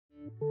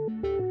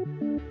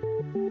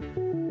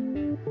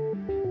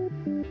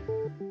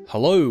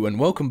Hello and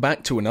welcome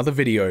back to another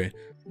video.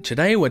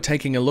 Today we're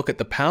taking a look at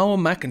the Power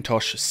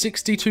Macintosh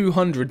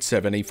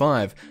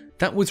 6275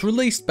 that was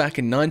released back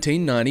in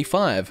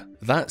 1995.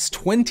 That's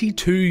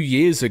 22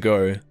 years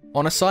ago.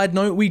 On a side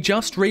note, we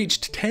just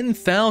reached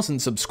 10,000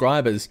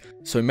 subscribers,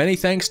 so many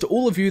thanks to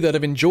all of you that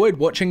have enjoyed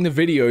watching the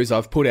videos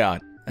I've put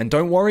out. And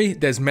don't worry,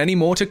 there's many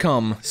more to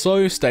come,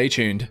 so stay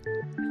tuned.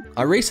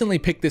 I recently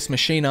picked this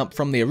machine up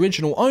from the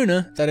original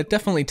owner that had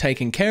definitely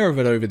taken care of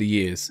it over the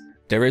years.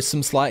 There is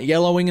some slight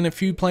yellowing in a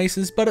few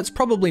places, but it's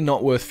probably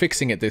not worth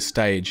fixing at this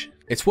stage.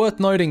 It's worth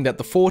noting that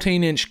the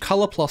 14-inch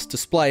Color Plus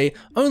display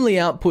only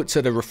outputs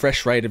at a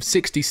refresh rate of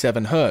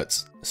 67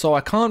 Hz, so I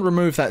can't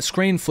remove that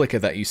screen flicker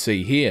that you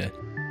see here.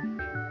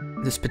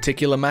 This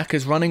particular Mac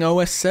is running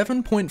OS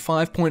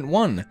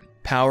 7.5.1.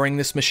 Powering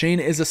this machine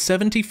is a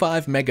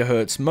 75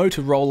 MHz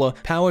Motorola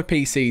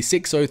PowerPC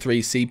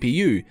 603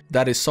 CPU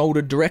that is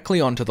soldered directly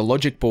onto the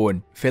logic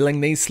board. Filling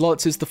these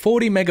slots is the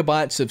 40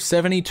 MB of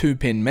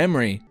 72-pin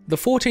memory. The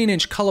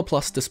 14-inch Color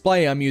Plus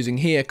display I'm using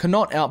here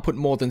cannot output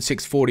more than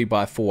 640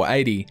 by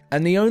 480,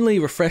 and the only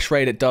refresh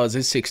rate it does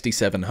is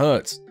 67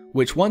 Hz,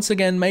 which once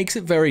again makes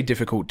it very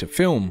difficult to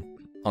film.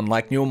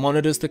 Unlike newer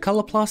monitors, the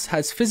Color Plus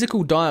has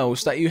physical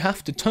dials that you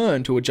have to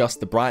turn to adjust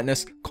the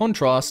brightness,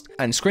 contrast,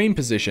 and screen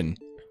position.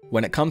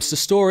 When it comes to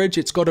storage,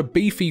 it's got a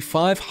beefy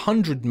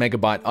 500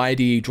 MB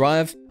IDE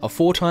drive, a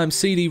 4x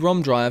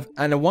CD-ROM drive,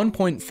 and a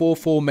 1.44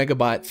 MB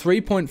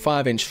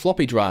 3.5-inch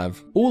floppy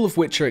drive, all of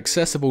which are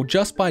accessible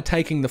just by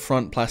taking the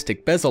front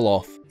plastic bezel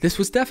off. This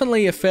was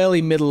definitely a fairly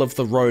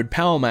middle-of-the-road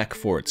Power Mac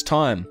for its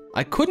time.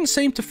 I couldn't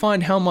seem to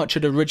find how much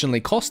it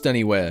originally cost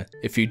anywhere.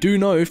 If you do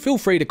know, feel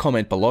free to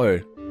comment below.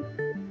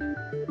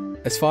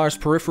 As far as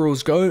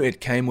peripherals go,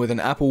 it came with an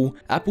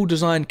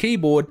Apple-designed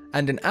keyboard,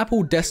 and an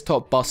Apple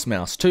desktop bus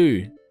mouse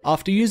too.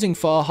 After using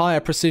far higher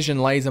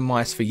precision laser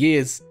mice for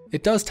years,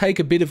 it does take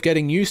a bit of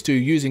getting used to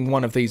using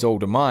one of these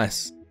older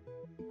mice.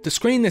 The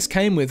screen this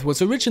came with was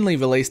originally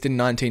released in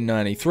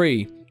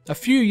 1993, a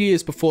few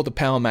years before the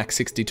Power Mac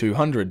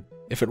 6200.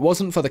 If it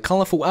wasn't for the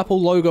colourful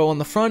Apple logo on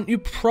the front, you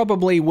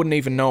probably wouldn't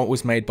even know it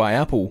was made by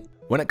Apple.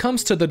 When it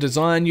comes to the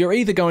design, you're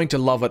either going to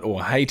love it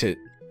or hate it.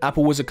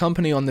 Apple was a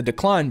company on the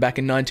decline back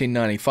in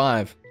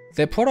 1995.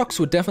 Their products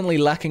were definitely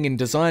lacking in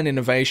design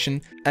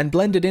innovation and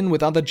blended in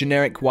with other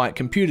generic white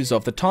computers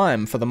of the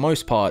time for the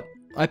most part.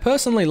 I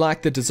personally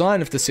like the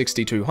design of the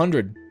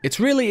 6200. It's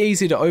really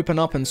easy to open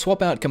up and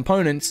swap out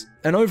components,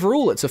 and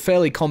overall it's a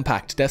fairly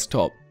compact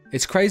desktop.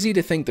 It's crazy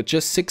to think that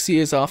just 6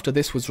 years after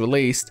this was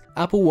released,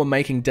 Apple were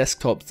making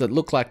desktops that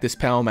look like this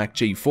Power Mac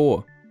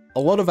G4. A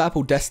lot of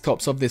Apple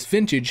desktops of this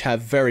vintage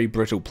have very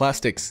brittle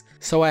plastics,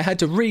 so I had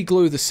to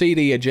re-glue the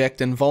CD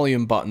eject and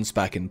volume buttons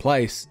back in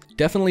place.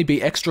 Definitely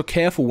be extra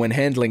careful when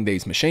handling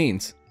these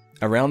machines.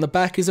 Around the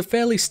back is a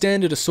fairly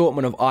standard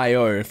assortment of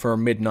I/O for a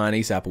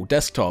mid-90s Apple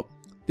desktop.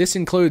 This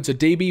includes a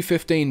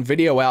DB15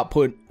 video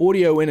output,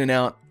 audio in and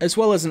out, as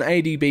well as an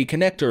ADB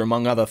connector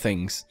among other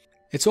things.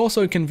 It's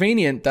also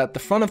convenient that the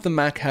front of the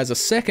Mac has a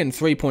second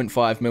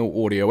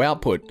 3.5mm audio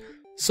output.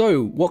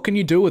 So, what can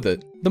you do with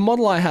it? The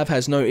model I have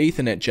has no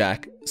Ethernet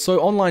jack, so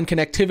online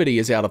connectivity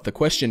is out of the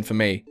question for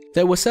me.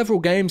 There were several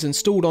games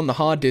installed on the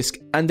hard disk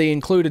and the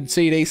included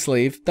CD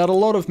sleeve that a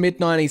lot of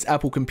mid-90s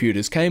Apple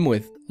computers came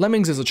with.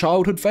 Lemmings is a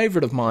childhood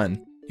favourite of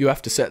mine. You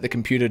have to set the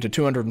computer to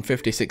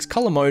 256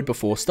 colour mode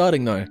before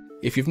starting though.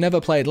 If you've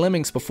never played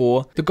Lemmings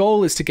before, the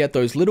goal is to get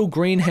those little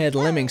green-haired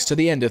lemmings to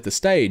the end of the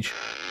stage.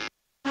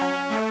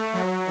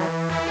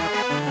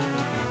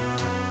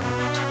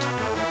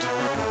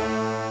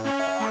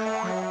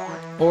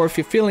 Or if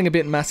you're feeling a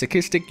bit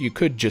masochistic, you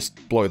could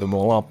just blow them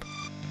all up.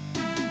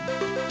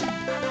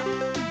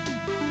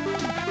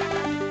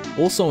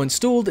 Also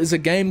installed is a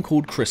game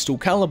called Crystal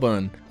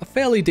Caliburn, a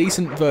fairly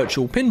decent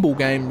virtual pinball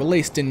game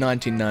released in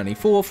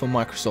 1994 for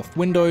Microsoft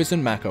Windows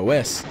and Mac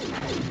OS.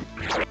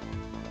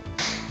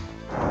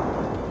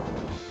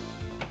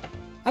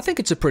 I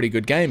think it's a pretty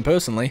good game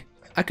personally.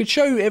 I could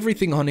show you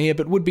everything on here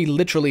but would be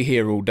literally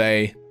here all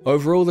day.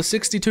 Overall, the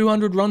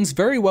 6200 runs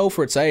very well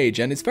for its age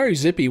and it's very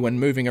zippy when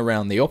moving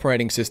around the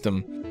operating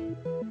system.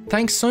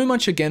 Thanks so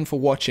much again for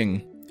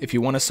watching. If you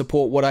want to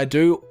support what I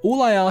do,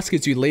 all I ask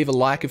is you leave a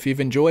like if you've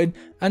enjoyed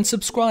and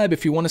subscribe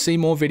if you want to see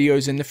more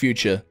videos in the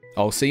future.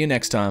 I'll see you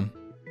next time.